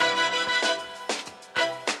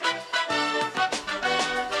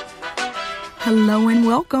Hello and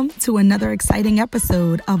welcome to another exciting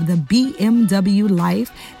episode of the BMW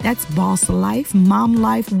Life. That's boss life, mom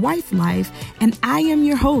life, wife life. And I am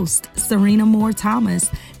your host, Serena Moore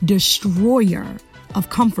Thomas, destroyer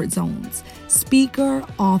of comfort zones, speaker,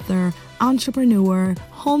 author, entrepreneur,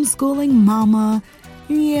 homeschooling mama.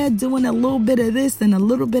 Yeah, doing a little bit of this and a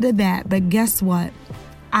little bit of that. But guess what?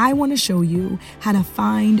 I want to show you how to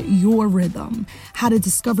find your rhythm, how to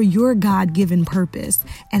discover your God-given purpose,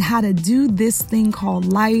 and how to do this thing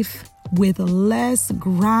called life with less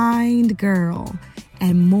grind, girl,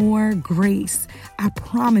 and more grace. I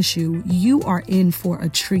promise you, you are in for a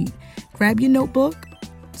treat. Grab your notebook,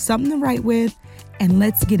 something to write with, and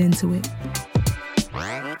let's get into it.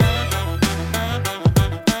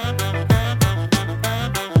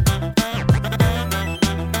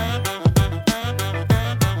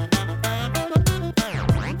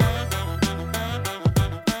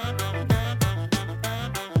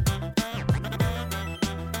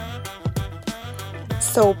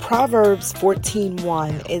 So Proverbs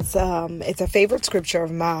 14:1, it's a favorite scripture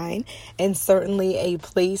of mine, and certainly a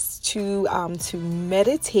place to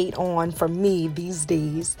meditate on for me these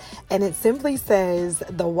days. And it simply says,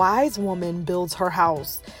 "The wise woman builds her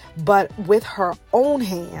house, but with her own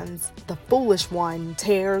hands, the foolish one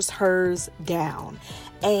tears hers down."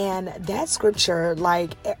 And that scripture,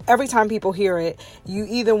 like every time people hear it, you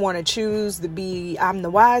either want to choose to be, I'm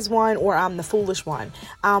the wise one or I'm the foolish one.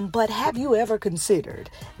 But have you ever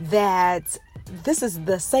considered that this is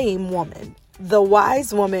the same woman? The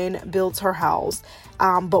wise woman builds her house,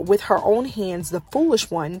 but with her own hands, the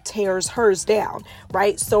foolish one tears hers down,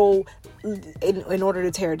 right? So in order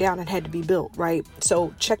to tear it down, it had to be built, right?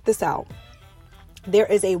 So check this out. There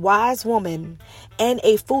is a wise woman and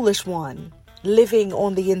a foolish one living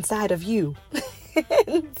on the inside of you.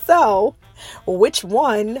 So, which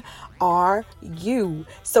one are you?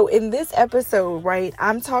 So in this episode, right,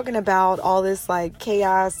 I'm talking about all this like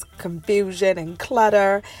chaos, confusion, and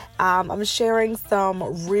clutter. I'm sharing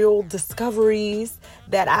some real discoveries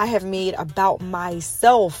that I have made about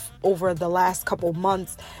myself over the last couple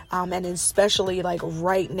months, and especially like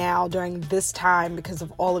right now during this time because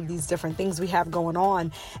of all of these different things we have going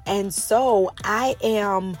on. And so I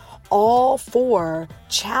am all for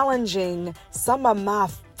challenging some of my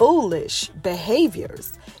foolish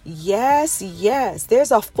behaviors. Yes,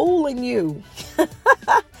 there's a fool in you.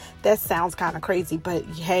 That sounds kind of crazy, but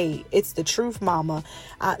hey, it's the truth, mama.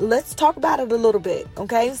 Let's talk about it a little bit,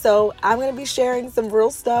 okay? So I'm going to be sharing some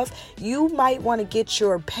real stuff. You might want to get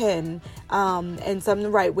your pen and something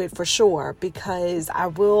to write with for sure, because I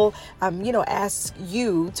will, ask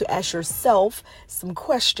you to ask yourself some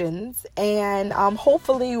questions and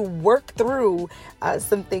hopefully work through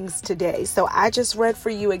some things today. So I just read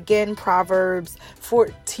for you again Proverbs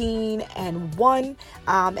 14:1,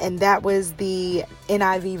 and that was the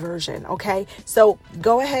NIV version. Okay, so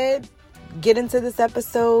go ahead, get into this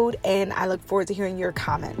episode, and I look forward to hearing your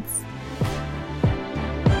comments.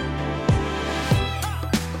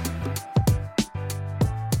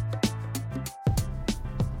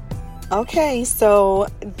 Okay, so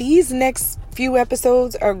these next few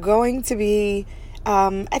episodes are going to be,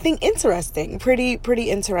 I think, interesting, pretty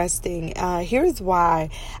interesting. Here's why.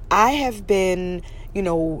 I have been,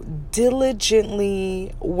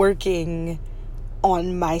 diligently working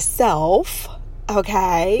on myself.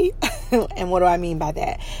 Okay. And what do I mean by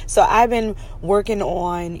that? So I've been working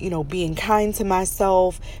on, being kind to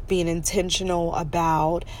myself, being intentional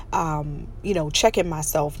about, checking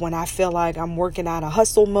myself when I feel like I'm working out of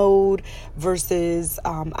hustle mode versus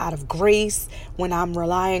out of grace, when I'm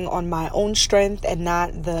relying on my own strength and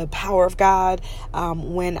not the power of God,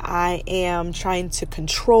 when I am trying to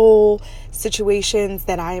control situations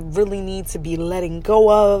that I really need to be letting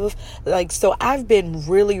go of. So I've been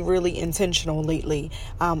really, really intentional lately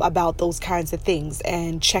about those kinds of things,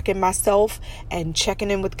 and checking myself and checking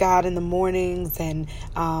in with God in the mornings, and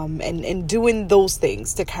doing those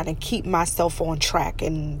things to kind of keep myself on track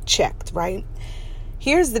and checked, right?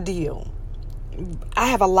 Here's the deal. I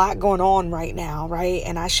have a lot going on right now, right?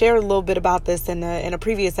 And I shared a little bit about this in a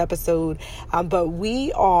previous episode, but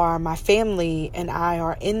my family and I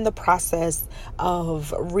are in the process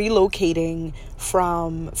of relocating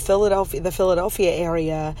from the Philadelphia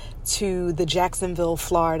area to the Jacksonville,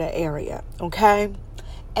 Florida area, okay?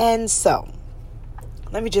 And so,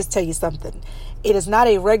 let me just tell you something. It is not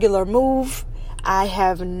a regular move.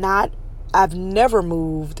 I've never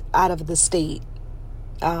moved out of the state.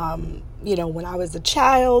 When I was a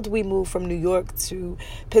child, we moved from New York to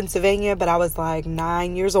Pennsylvania, but I was like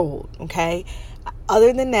 9 years old. Okay.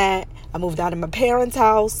 Other than that, I moved out of my parents'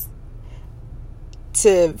 house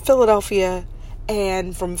to Philadelphia,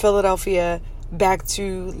 and from Philadelphia, back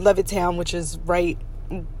to Levittown, which is right,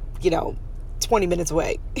 20 minutes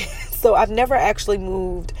away. So I've never actually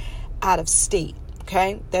moved out of state.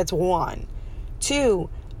 Okay. That's one. Two,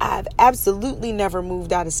 I've absolutely never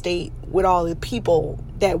moved out of state with all the people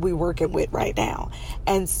that we're working with right now.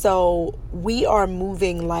 And so we are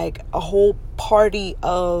moving like a whole party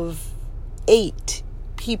of 8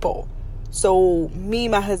 people. So me,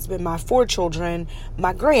 my husband, my 4 children,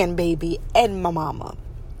 my grandbaby, and my mama.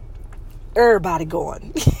 Everybody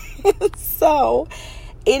going. So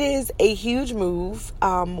it is a huge move.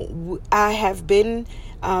 I have been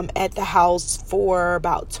at the house for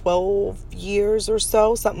about 12 years or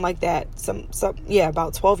so, something like that.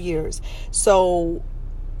 About 12 years. So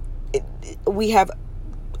we have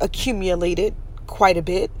accumulated quite a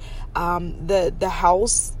bit. The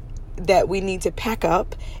house that we need to pack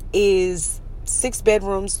up is 6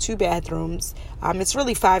 bedrooms, 2 bathrooms. It's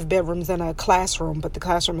really 5 bedrooms and a classroom, but the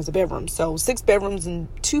classroom is a bedroom. So 6 bedrooms and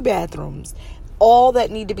 2 bathrooms, all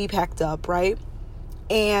that need to be packed up, right?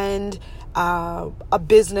 And a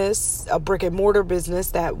business, a brick and mortar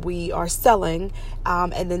business that we are selling,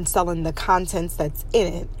 and then selling the contents that's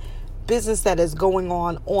in it. Business that is going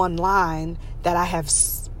on online that I have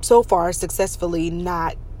so far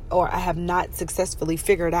I have not successfully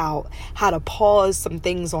figured out how to pause some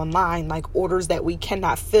things online, like orders that we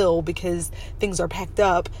cannot fill because things are packed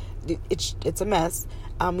up. It's a mess.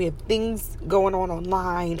 We have things going on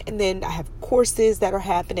online, and then I have courses that are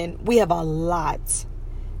happening. We have a lot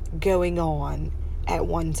going on at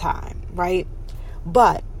one time, right?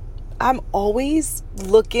 But I'm always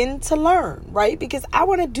looking to learn, right? Because I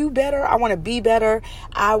want to do better. I want to be better.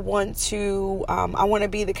 I want to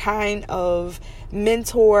be the kind of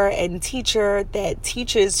mentor and teacher that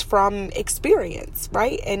teaches from experience,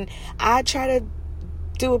 right? And I try to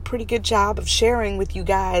do a pretty good job of sharing with you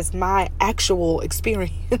guys my actual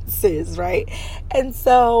experiences, right? And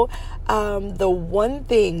so I've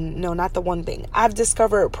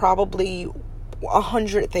discovered probably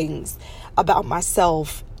 100 things about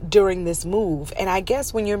myself during this move. And I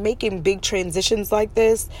guess when you're making big transitions like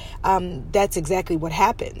this, that's exactly what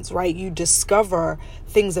happens, right? You discover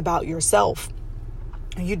things about yourself.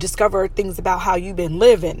 You discover things about how you've been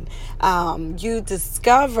living. You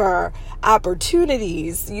discover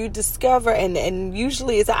opportunities. You discover, and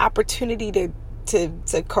usually it's an opportunity to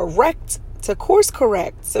course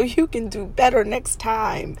correct so you can do better next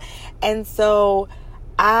time. And so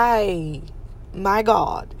my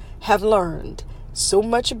God, have learned so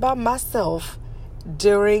much about myself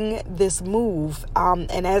during this move.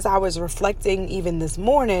 And as I was reflecting even this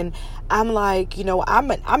morning, I'm like,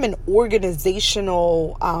 I'm an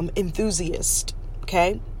organizational enthusiast,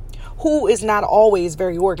 okay, who is not always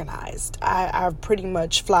very organized. I pretty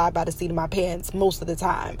much fly by the seat of my pants most of the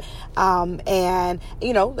time. And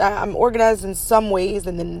I'm organized in some ways,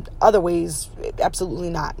 and then other ways, absolutely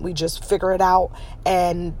not. We just figure it out,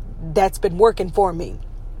 and that's been working for me.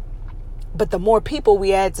 But the more people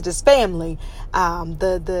we add to this family,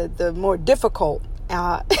 the more difficult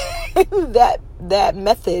that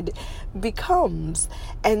method becomes.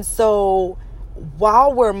 And so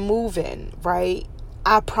while we're moving, right,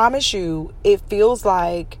 I promise you, it feels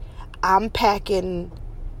like I'm packing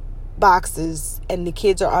boxes and the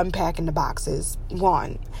kids are unpacking the boxes.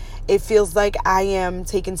 One, it feels like I am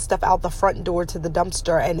taking stuff out the front door to the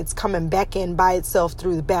dumpster and it's coming back in by itself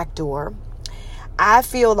through the back door. I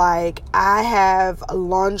feel like I have a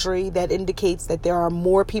laundry that indicates that there are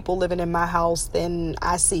more people living in my house than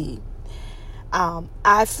I see.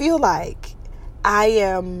 I feel like I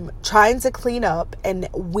am trying to clean up and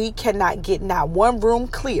we cannot get not one room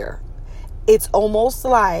clear. It's almost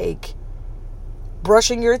like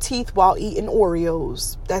brushing your teeth while eating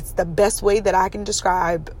Oreos. That's the best way that I can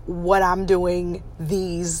describe what I'm doing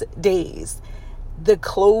these days. The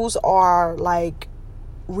clothes are like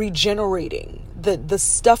regenerating. The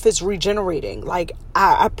stuff is regenerating. Like,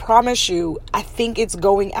 I promise you, I think it's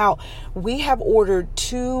going out. We have ordered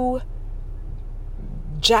 2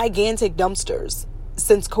 gigantic dumpsters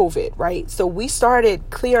since COVID, right? So we started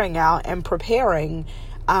clearing out and preparing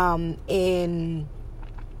in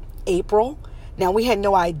April. Now, we had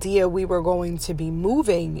no idea we were going to be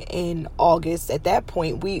moving in August. At that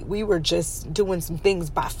point, we were just doing some things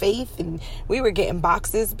by faith, and we were getting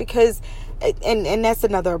boxes because, and that's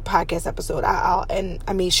another podcast episode.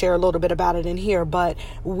 I may share a little bit about it in here, but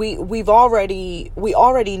we already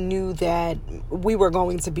knew that we were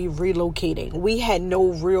going to be relocating. We had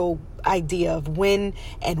no real idea of when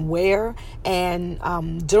and where. And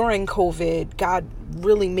during COVID, God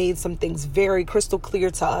really made some things very crystal clear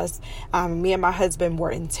to us. Me and my husband were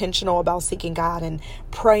intentional about seeking God and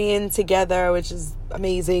praying together, which is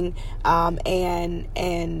amazing, and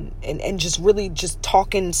just really just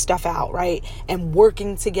talking stuff out, right, and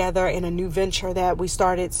working together in a new venture that we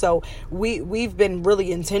started. So we've been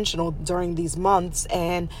really intentional during these months,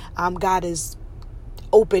 and God is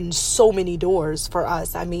opened so many doors for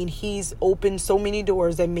us. I mean, he's opened so many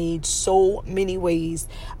doors and made so many ways.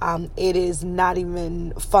 It is not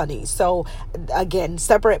even funny. So again,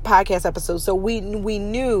 separate podcast episodes. So we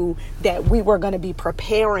knew that we were going to be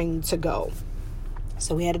preparing to go.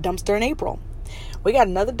 So we had a dumpster in April. We got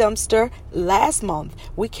another dumpster last month.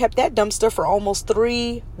 We kept that dumpster for almost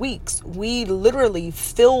 3 weeks. We literally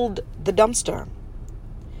filled the dumpster.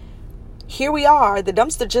 Here we are. The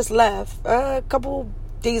dumpster just left a couple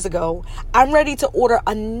days ago. I'm ready to order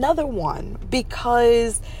another one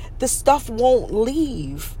because the stuff won't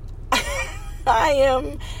leave.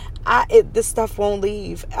 The stuff won't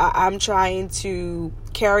leave. I'm trying to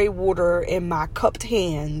carry water in my cupped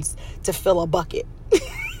hands to fill a bucket.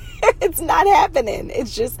 It's not happening.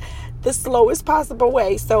 It's just the slowest possible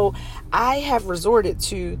way. So I have resorted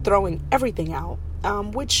to throwing everything out.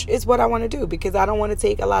 Which is what I want to do, because I don't want to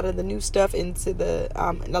take a lot of the new stuff into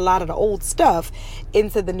a lot of the old stuff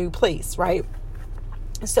into the new place, right?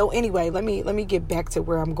 So anyway, let me get back to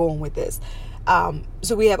where I'm going with this.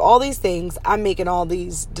 So we have all these things. I'm making all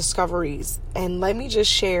these discoveries, and let me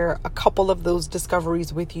just share a couple of those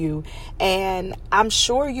discoveries with you. And I'm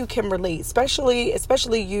sure you can relate,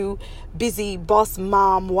 especially you busy boss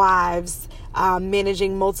mom wives,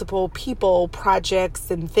 managing multiple people,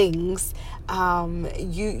 projects, and things.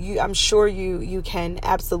 I'm sure you can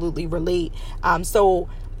absolutely relate. So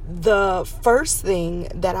the first thing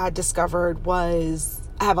that I discovered was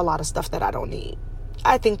I have a lot of stuff that I don't need.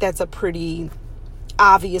 I think that's a pretty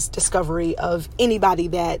obvious discovery of anybody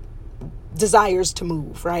that desires to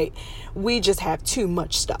move, right? We just have too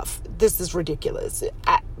much stuff. This is ridiculous.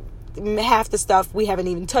 Half the stuff we haven't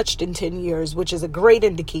even touched in 10 years, which is a great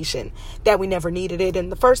indication that we never needed it in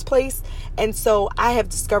the first place. And so I have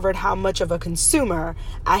discovered how much of a consumer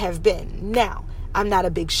I have been. Now, I'm not a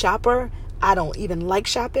big shopper. I don't even like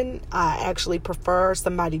shopping. I actually prefer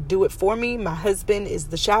somebody do it for me. My husband is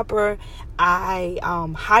the shopper. I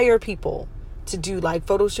hire people to do like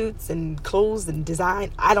photo shoots and clothes and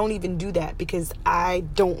design. I don't even do that because I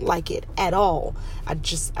don't like it at all.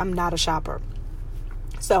 I'm not a shopper.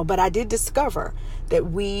 So, but I did discover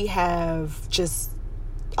that we have just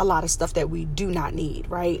a lot of stuff that we do not need,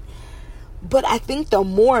 right? But I think the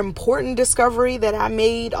more important discovery that I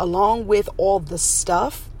made, along with all the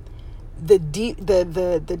stuff, the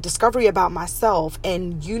discovery about myself,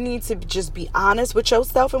 and you need to just be honest with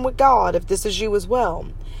yourself and with God if this is you as well.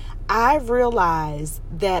 I realized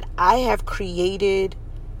that I have created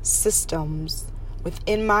systems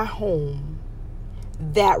within my home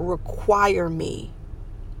that require me.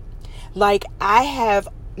 Like, I have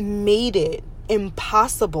made it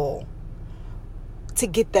impossible to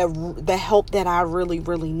get the help that I really,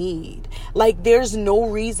 really need. Like, there's no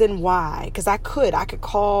reason why, because I could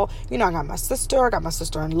call, I got my sister, I got my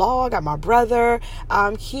sister-in-law, I got my brother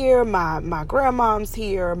here, my grandmom's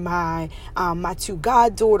here, my 2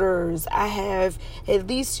 goddaughters. I have at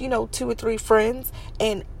least, 2 or 3 friends,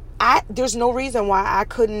 and there's no reason why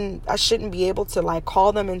I shouldn't be able to like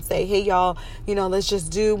call them and say, hey y'all, let's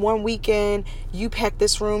just do one weekend. You pack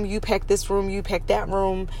this room, you pack this room, you pack that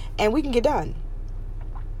room, and we can get done.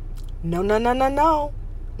 No,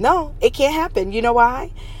 it can't happen. You know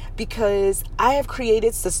why? Because I have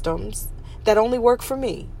created systems that only work for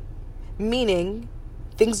me. Meaning,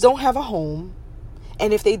 things don't have a home.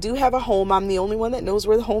 And if they do have a home, I'm the only one that knows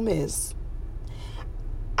where the home is.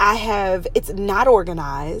 It's not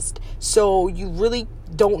organized, so you really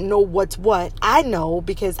don't know what's what. I know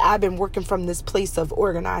because I've been working from this place of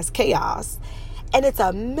organized chaos, and it's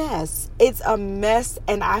a mess. It's a mess,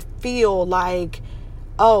 and I feel like,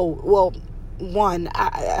 I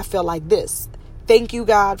feel like this. Thank you,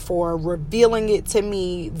 God, for revealing it to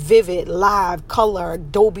me, vivid, live, color,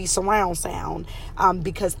 Dolby surround sound,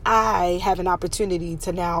 because I have an opportunity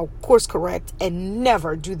to now course correct and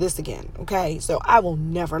never do this again. Okay, so I will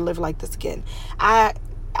never live like this again. I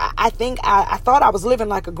think I thought I was living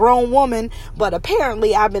like a grown woman, but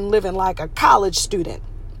apparently I've been living like a college student.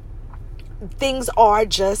 Things are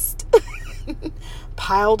just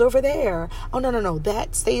piled over there. Oh, no,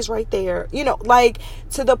 that stays right there. Like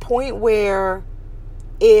to the point where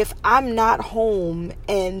if I'm not home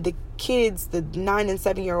and the kids, the 9 and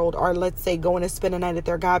 7-year-old, are, let's say, going to spend a night at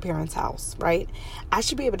their godparents' house, right? I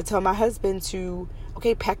should be able to tell my husband to,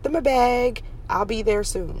 pack them a bag. I'll be there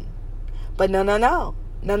soon. But no.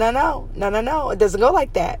 It doesn't go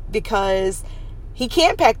like that because he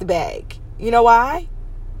can't pack the bag. You know why?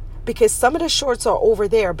 because some of the shorts are over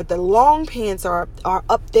there, but the long pants are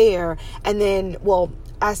up there. And then, well,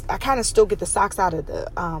 I kind of still get the socks out of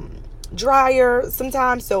the dryer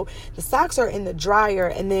sometimes. So the socks are in the dryer,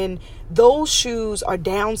 and then those shoes are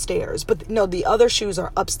downstairs. But no, the other shoes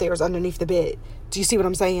are upstairs underneath the bed. Do you see what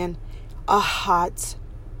I'm saying? A hot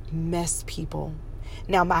mess, people.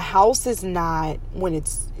 Now, my house is not, when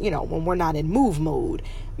it's, when we're not in move mode,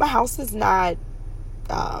 my house is not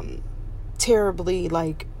terribly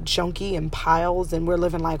like junky and piles and we're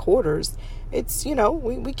living like hoarders. It's,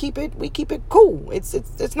 we keep it cool.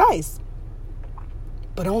 It's nice.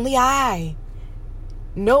 But only I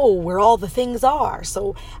know where all the things are.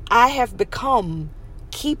 So I have become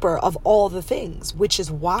keeper of all the things, which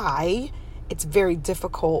is why it's very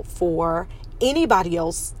difficult for anybody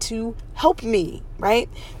else to help me, right?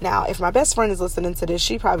 Now, if my best friend is listening to this,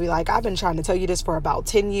 she probably like, I've been trying to tell you this for about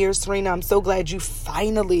 10 years, Serena. I'm so glad you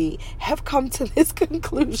finally have come to this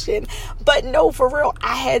conclusion. But no, for real,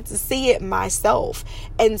 I had to see it myself.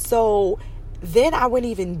 And so then I went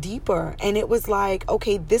even deeper, and it was like,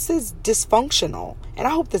 okay, this is dysfunctional. And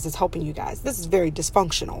I hope this is helping you guys. This is very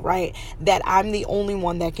dysfunctional, right? That I'm the only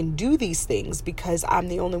one that can do these things because I'm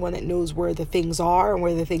the only one that knows where the things are and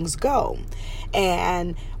where the things go.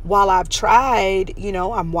 And while I've tried,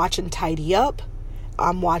 I'm watching Tidy Up.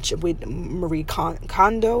 I'm watching with Marie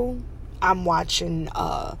Kondo. I'm watching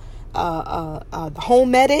the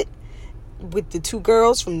Home Edit with the two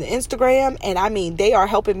girls from the Instagram, and I mean, they are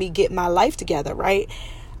helping me get my life together, right?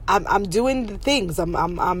 I'm doing the things.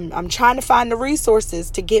 I'm trying to find the resources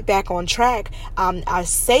to get back on track. I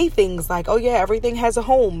say things like, oh yeah, everything has a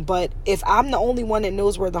home, but if I'm the only one that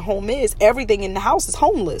knows where the home is, everything in the house is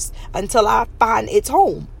homeless until I find its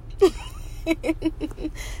home.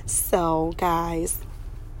 So guys,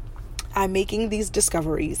 I'm making these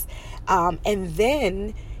discoveries, and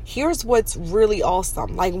then here's what's really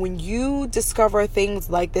awesome. Like when you discover things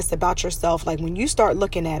like this about yourself, like when you start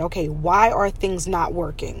looking at, okay, why are things not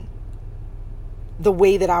working the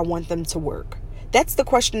way that I want them to work? That's the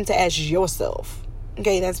question to ask yourself.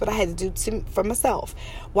 Okay, that's what I had to do for myself.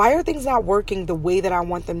 Why are things not working the way that I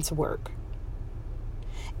want them to work?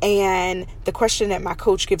 And the question that my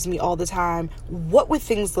coach gives me all the time, what would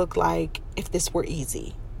things look like if this were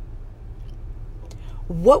easy?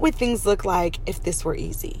 What would things look like if this were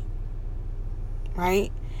easy?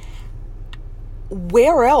 Right?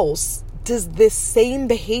 Where else does this same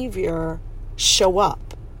behavior show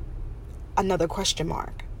up? Another question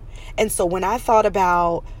mark. And so when I thought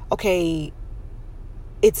about, okay,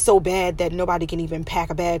 it's so bad that nobody can even pack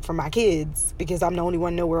a bag for my kids because I'm the only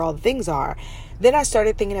one who know where all the things are. Then I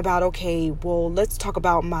started thinking about, okay, well, let's talk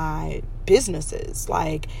about my businesses.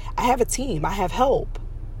 Like, I have a team, I have help.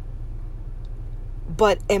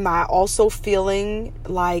 But am I also feeling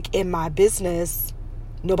like in my business,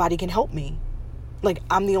 nobody can help me? Like,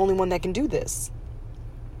 I'm the only one that can do this.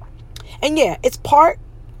 And yeah, it's part,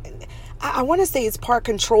 I want to say it's part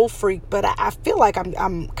control freak, but I feel like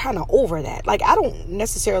I'm kind of over that. Like, I don't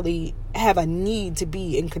necessarily have a need to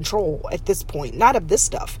be in control at this point, not of this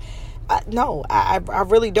stuff. No, I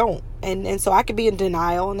really don't. And so I could be in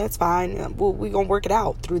denial, and that's fine. We're going to work it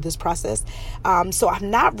out through this process. So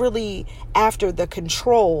I'm not really after the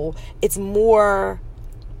control. It's more,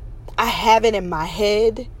 I have it in my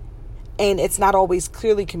head, and it's not always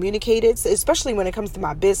clearly communicated, especially when it comes to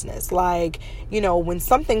my business. Like, when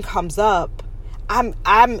something comes up, I'm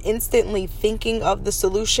instantly thinking of the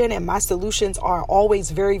solution, and my solutions are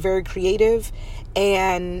always very, very creative.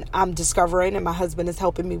 And I'm discovering, and my husband is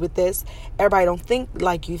helping me with this, everybody don't think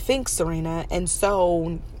like you think, Serena. And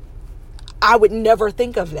so I would never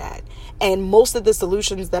think of that. And most of the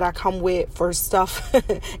solutions that I come with for stuff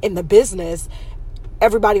in the business,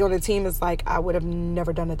 everybody on the team is like, I would have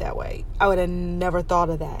never done it that way. I would have never thought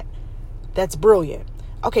of that. That's brilliant.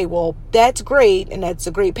 Okay, well, that's great, and that's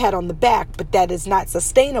a great pat on the back, but that is not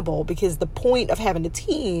sustainable, because the point of having a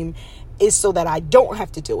team is so that I don't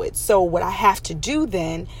have to do it. So what I have to do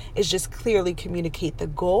then is just clearly communicate the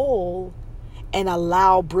goal and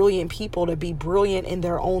allow brilliant people to be brilliant in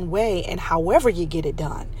their own way, and however you get it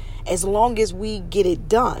done, as long as we get it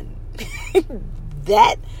done.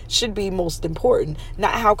 That should be most important,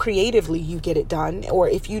 not how creatively you get it done, or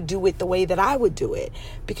if you do it the way that I would do it,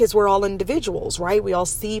 because we're all individuals, right? We all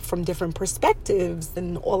see from different perspectives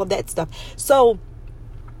and all of that stuff. So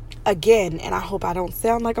again, and I hope I don't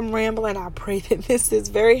sound like I'm rambling, I pray that this is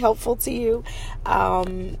very helpful to you.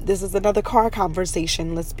 This is another car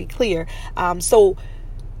conversation, let's be clear. So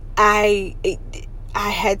I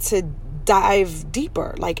had to dive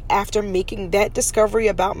deeper. Like, after making that discovery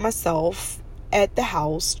about myself, at the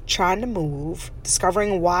house, trying to move,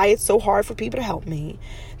 discovering why it's so hard for people to help me.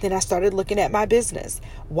 Then I started looking at my business.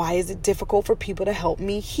 Why is it difficult for people to help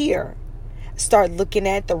me here? Start looking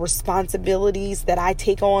at the responsibilities that I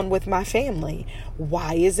take on with my family.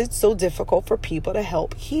 Why is it so difficult for people to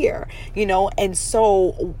help here? And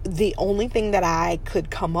so the only thing that I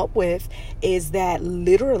could come up with is that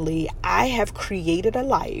literally I have created a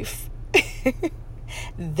life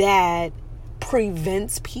that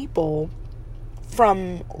prevents people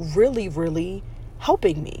from really, really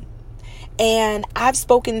helping me. And I've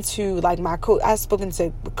spoken to I've spoken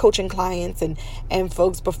to coaching clients and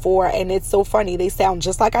folks before, and it's so funny. They sound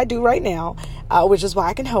just like I do right now, which is why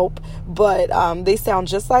I can help. But they sound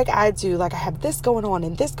just like I do. Like I have this going on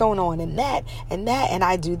and this going on and that, and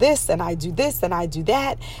I do this and I do this and I do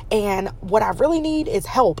that. And what I really need is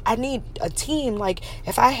help. I need a team. Like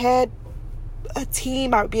if I had a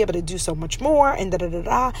team, I would be able to do so much more and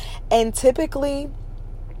da-da-da-da. And typically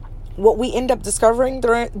what we end up discovering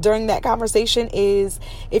during that conversation is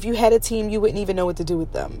if you had a team, you wouldn't even know what to do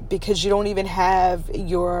with them because you don't even have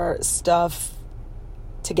your stuff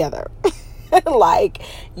together. Like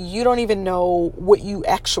you don't even know what you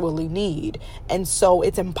actually need. And so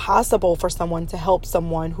it's impossible for someone to help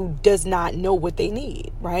someone who does not know what they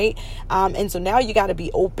need, right? And so now you got to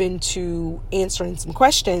be open to answering some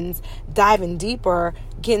questions, diving deeper,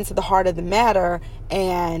 getting to the heart of the matter,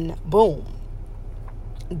 and boom.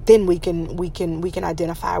 Then we can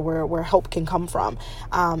identify where help can come from.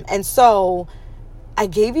 And so I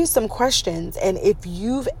gave you some questions, and if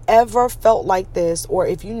you've ever felt like this, or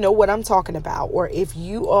if you know what I'm talking about, or if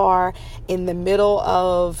you are in the middle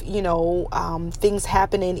of, things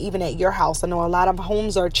happening even at your house. I know a lot of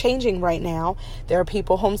homes are changing right now. There are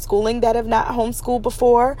people homeschooling that have not homeschooled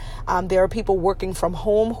before. There are people working from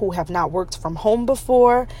home who have not worked from home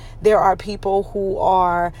before. There are people who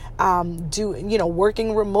are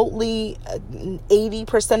working remotely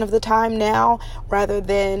 80% of the time now, rather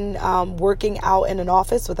than working out in an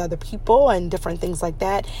office with other people and different things like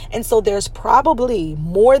that. And so there's probably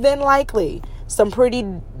more than likely some pretty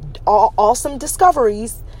awesome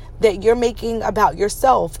discoveries that you're making about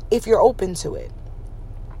yourself if you're open to it.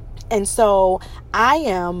 And so I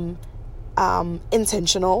am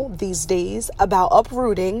intentional these days about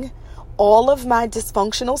uprooting all of my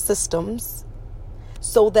dysfunctional systems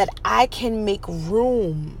so that I can make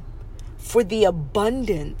room for the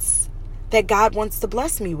abundance that God wants to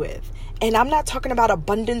bless me with. And I'm not talking about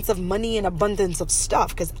abundance of money and abundance of stuff,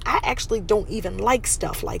 because I actually don't even like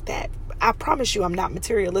stuff like that. I promise you I'm not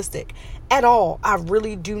materialistic at all. I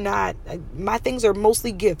really do not. My things are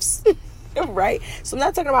mostly gifts, right? So I'm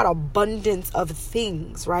not talking about abundance of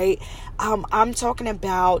things, right? I'm talking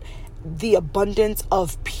about the abundance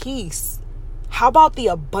of peace. How about the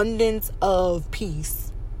abundance of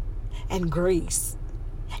peace and grace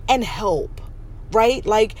and help, right?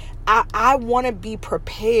 Like I want to be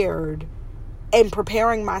prepared and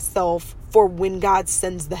preparing myself for when God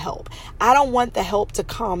sends the help. I don't want the help to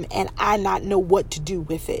come and I not know what to do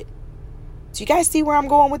with it. Do you guys see where I'm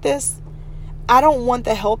going with this? I don't want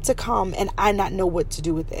the help to come and I not know what to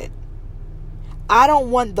do with it. I don't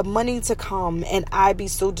want the money to come and I be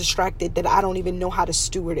so distracted that I don't even know how to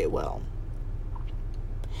steward it well.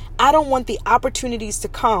 I don't want the opportunities to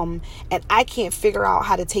come and I can't figure out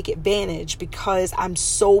how to take advantage because I'm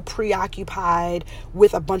so preoccupied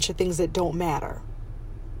with a bunch of things that don't matter.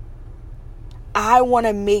 I want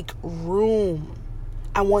to make room.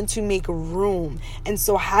 I want to make room. And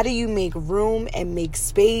so how do you make room and make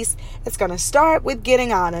space? It's going to start with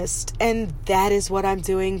getting honest. And that is what I'm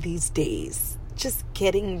doing these days. Just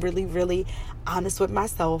getting really, really honest with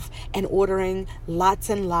myself and ordering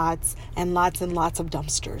lots and lots and lots and lots of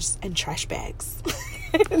dumpsters and trash bags.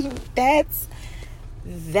 That's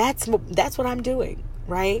what I'm doing,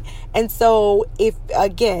 right? And so if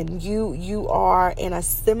again you are in a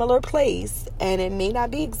similar place, and it may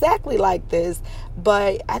not be exactly like this,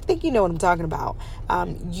 but I think you know what I'm talking about.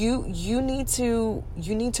 You need to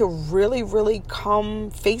really, really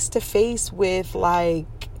come face to face with, like,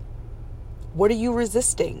 what are you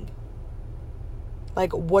resisting?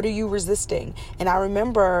 Like, what are you resisting? And I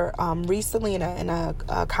remember recently in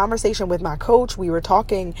a conversation with my coach, we were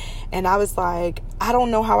talking, and I was like, I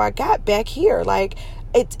don't know how I got back here. Like,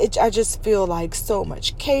 I just feel like so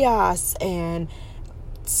much chaos and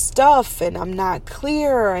stuff, and I'm not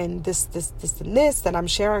clear, and this and this, and I'm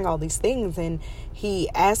sharing all these things. And he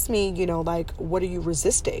asked me, like, what are you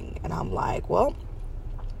resisting? And I'm like, well,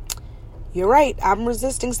 You're right. I'm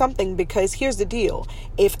resisting something because here's the deal.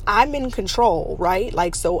 If I'm in control, right?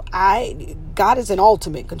 Like, God is in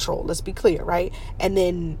ultimate control. Let's be clear, right? And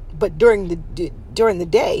then, but during the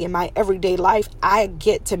day in my everyday life, I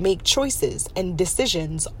get to make choices and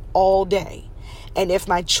decisions all day. And if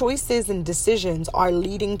my choices and decisions are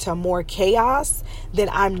leading to more chaos, then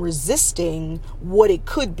I'm resisting what it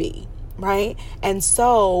could be. Right. And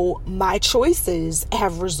so my choices, my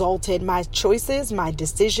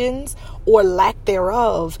decisions, or lack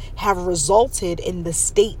thereof, have resulted in the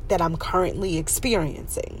state that I'm currently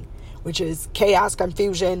experiencing, which is chaos,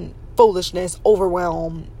 confusion, foolishness,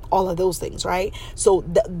 overwhelm, all of those things. Right. So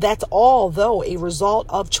that's all, though, a result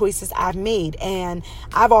of choices I've made. And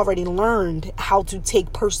I've already learned how to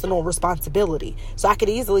take personal responsibility. So I could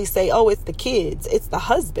easily say, oh, it's the kids, it's the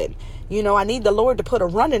husband. I need the Lord to put a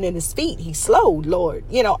running in his feet. He's slow, Lord.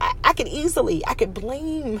 I could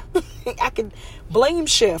blame, I could blame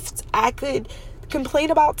shift. I could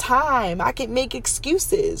complain about time. I could make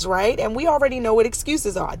excuses, right? And we already know what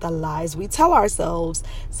excuses are, the lies we tell ourselves.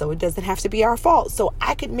 So it doesn't have to be our fault. So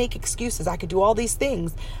I could make excuses. I could do all these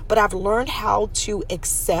things, but I've learned how to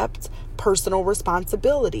accept personal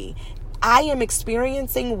responsibility. I am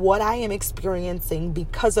experiencing what I am experiencing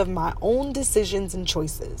because of my own decisions and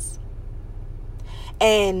choices.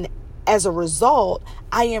 And as a result,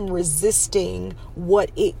 I am resisting what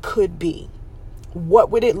it could be. What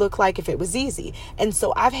would it look like if it was easy? And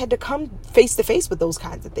so I've had to come face to face with those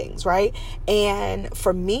kinds of things, right? And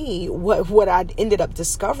for me, what I ended up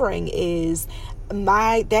discovering is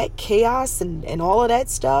that chaos and all of that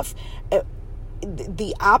stuff.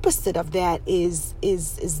 The opposite of that is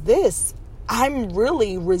this. I'm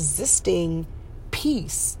really resisting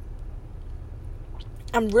peace.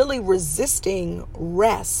 I'm really resisting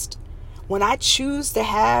rest. When I choose to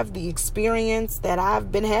have the experience that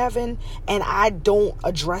I've been having and I don't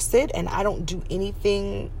address it and I don't do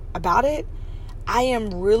anything about it, I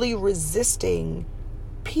am really resisting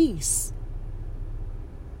peace.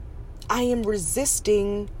 I am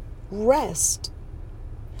resisting rest.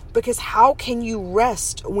 Because how can you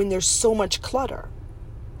rest when there's so much clutter?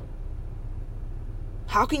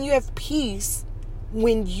 How can you have peace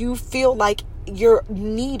when you feel like you're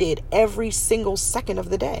needed every single second of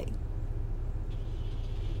the day?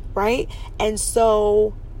 Right? And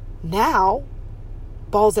so now,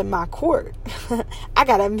 ball's in my court. I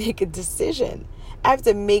got to make a decision. I have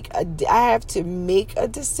to make a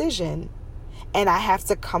decision, and I have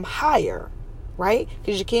to come higher, right?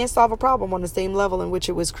 Because you can't solve a problem on the same level in which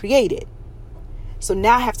it was created. So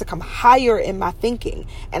now I have to come higher in my thinking,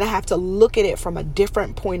 and I have to look at it from a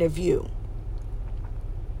different point of view.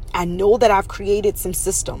 I know that I've created some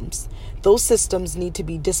systems. Those systems need to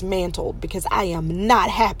be dismantled because I am not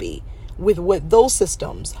happy with what those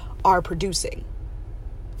systems are producing.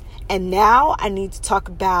 And now I need to talk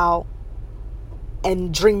about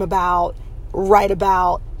and dream about, write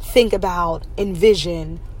about, think about,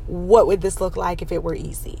 envision, what would this look like if it were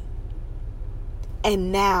easy?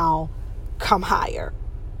 And now come higher.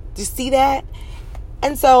 Do you see that?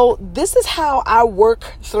 And so this is how I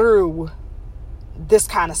work through this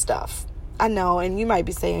kind of stuff. I know, and you might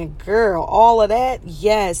be saying, girl, all of that?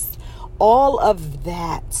 Yes, all of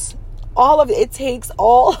that. It takes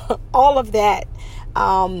all of that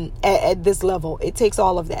at this level. It takes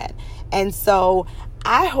all of that. And so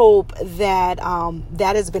I hope that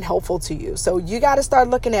that has been helpful to you. So you got to start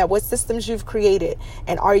looking at what systems you've created,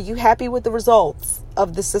 and are you happy with the results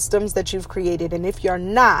of the systems that you've created? And if you're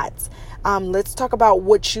not, let's talk about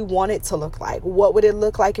what you want it to look like. What would it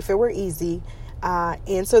look like if it were easy?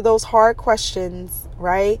 Answer those hard questions,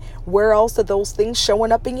 right? Where else are those things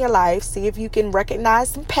showing up in your life? See if you can recognize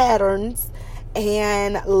some patterns,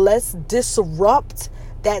 and let's disrupt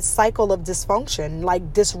that cycle of dysfunction.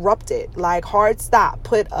 Like, disrupt it, like hard stop.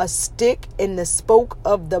 Put a stick in the spoke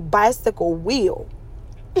of the bicycle wheel.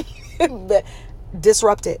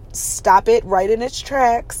 Disrupt it. Stop it right in its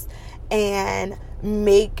tracks and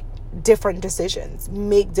make different decisions,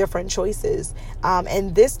 make different choices.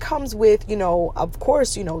 And this comes with, of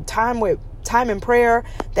course, time and prayer.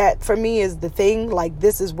 That for me is the thing. Like,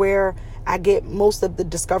 this is where I get most of the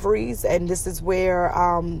discoveries, and this is where,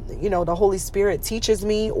 the Holy Spirit teaches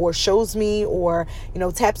me or shows me or,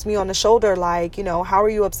 taps me on the shoulder. Like, how are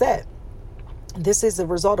you upset? This is a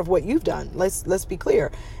result of what you've done. Let's be clear.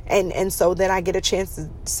 And so then I get a chance to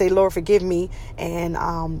say, Lord, forgive me. And,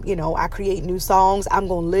 I create new songs. I'm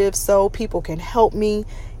going to live so people can help me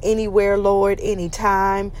anywhere, Lord,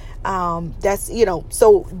 anytime.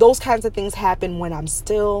 So those kinds of things happen when I'm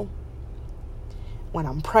still, when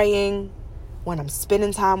I'm praying, when I'm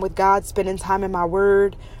spending time with God, spending time in my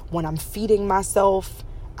word, when I'm feeding myself,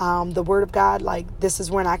 the word of God, like this is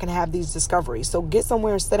when I can have these discoveries. So get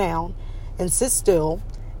somewhere and sit down and sit still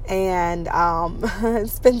and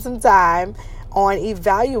spend some time on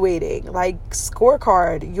evaluating, like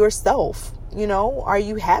scorecard yourself. Are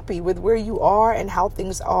you happy with where you are and how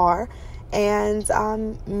things are? And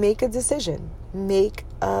make a decision.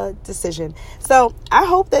 So I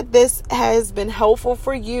hope that this has been helpful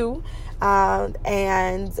for you.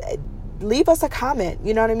 And leave us a comment.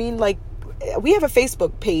 You know what I mean? Like, we have a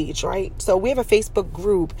Facebook page, right? So we have a Facebook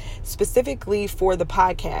group specifically for the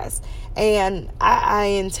podcast. And I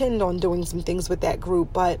intend on doing some things with that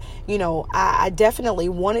group. But, I definitely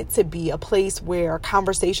want it to be a place where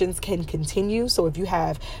conversations can continue. So if you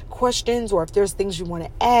have questions or if there's things you want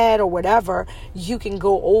to add or whatever, you can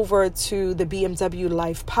go over to the BMW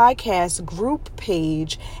Life Podcast group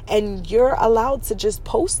page and you're allowed to just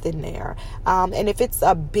post in there. And if it's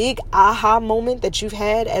a big aha moment that you've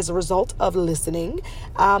had as a result of listening,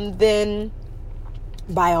 then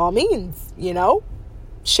by all means,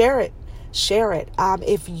 share it.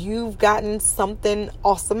 If you've gotten something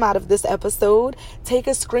awesome out of this episode, take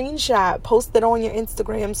a screenshot, post it on your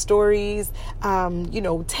Instagram stories,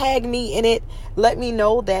 tag me in it. Let me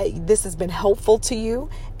know that this has been helpful to you.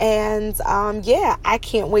 And I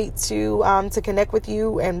can't wait to connect with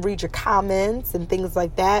you and read your comments and things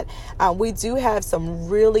like that. We do have some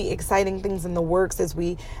really exciting things in the works as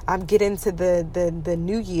we get into the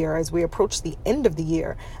new year, as we approach the end of the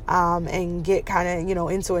year, and get kind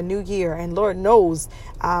of, into a new year. And Lord knows,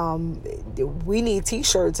 we need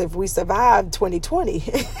t-shirts if we survive 2020,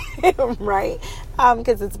 right?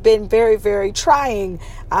 Because it's been very, very trying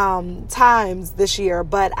times this year.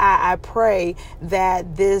 But I pray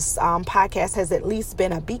that this podcast has at least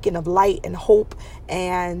been a beacon of light and hope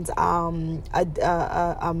and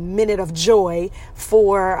a minute of joy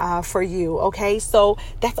for you. Okay, so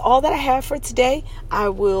that's all that I have for today. I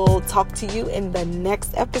will talk to you in the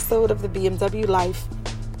next episode of the BMW Life.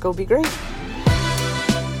 Go be great.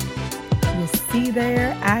 You see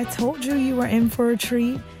there? I told you were in for a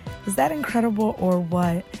treat. Was that incredible or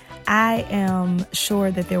what? I am sure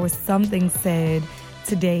that there was something said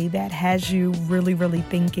today that has you really, really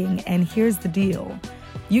thinking. And here's the deal.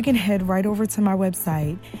 You can head right over to my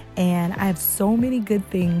website and I have so many good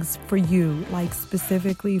things for you, like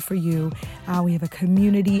specifically for you. We have a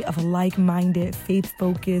community of like-minded,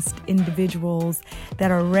 faith-focused individuals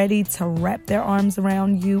that are ready to wrap their arms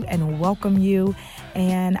around you and welcome you.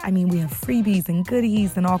 And we have freebies and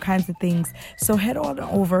goodies and all kinds of things. So head on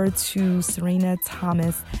over to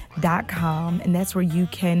serenathomas.com, and that's where you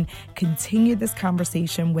can continue this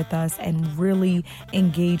conversation with us and really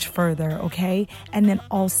engage further, okay? And then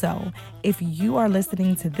also, if you are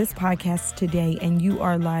listening to this podcast today and you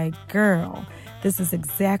are like, girl, this is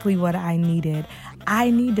exactly what I needed.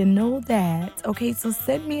 I need to know that. Okay, so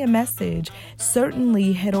send me a message.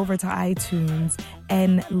 Certainly head over to iTunes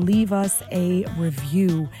and leave us a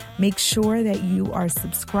review. Make sure that you are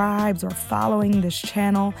subscribed or following this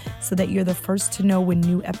channel so that you're the first to know when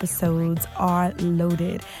new episodes are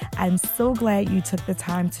loaded. I'm so glad you took the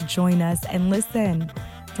time to join us. And listen,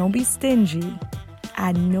 don't be stingy.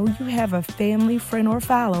 I know you have a family, friend, or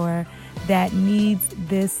follower that needs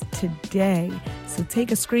this today. So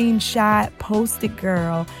take a screenshot, post it,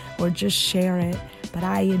 girl, or just share it. But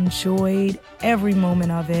I enjoyed every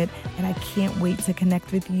moment of it, and I can't wait to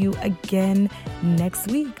connect with you again next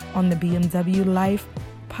week on the BMW Life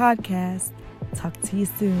Podcast. Talk to you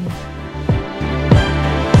soon.